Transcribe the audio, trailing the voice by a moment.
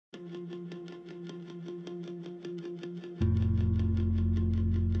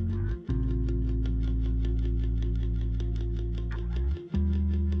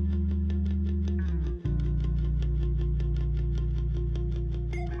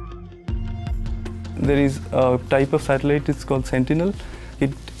There is a type of satellite, it's called Sentinel.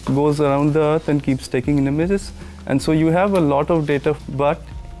 It goes around the Earth and keeps taking in images. And so you have a lot of data, but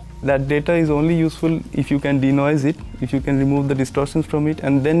that data is only useful if you can denoise it, if you can remove the distortions from it,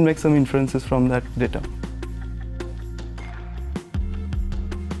 and then make some inferences from that data.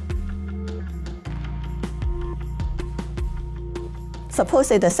 Suppose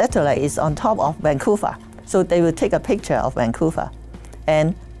that the satellite is on top of Vancouver, so they will take a picture of Vancouver.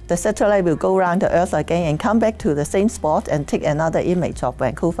 And the satellite will go around the Earth again and come back to the same spot and take another image of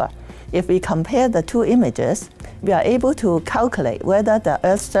Vancouver. If we compare the two images, we are able to calculate whether the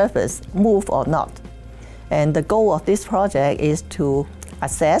Earth's surface moves or not. And the goal of this project is to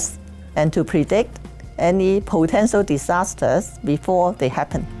assess and to predict any potential disasters before they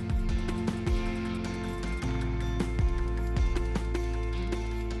happen.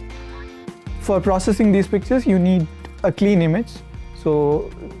 For processing these pictures, you need a clean image. So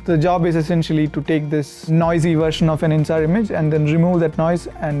the job is essentially to take this noisy version of an INSAR image and then remove that noise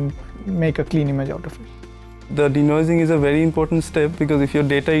and make a clean image out of it. The denoising is a very important step because if your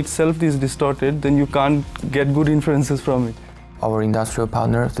data itself is distorted, then you can't get good inferences from it. Our industrial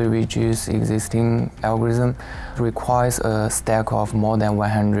partner 3Vg's existing algorithm requires a stack of more than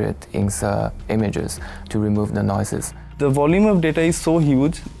 100 INSAR images to remove the noises. The volume of data is so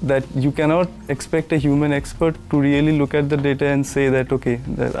huge that you cannot expect a human expert to really look at the data and say that, okay,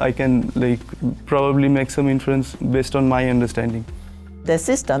 that I can probably make some inference based on my understanding. The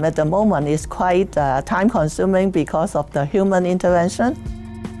system at the moment is quite time-consuming because of the human intervention.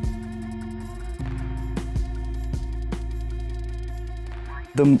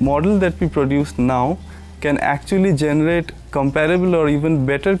 The model that we produce now can actually generate comparable or even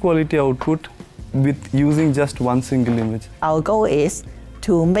better quality output with using just one single image. Our goal is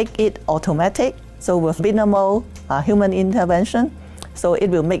to make it automatic, so with minimal human intervention, so it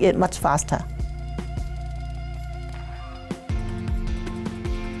will make it much faster.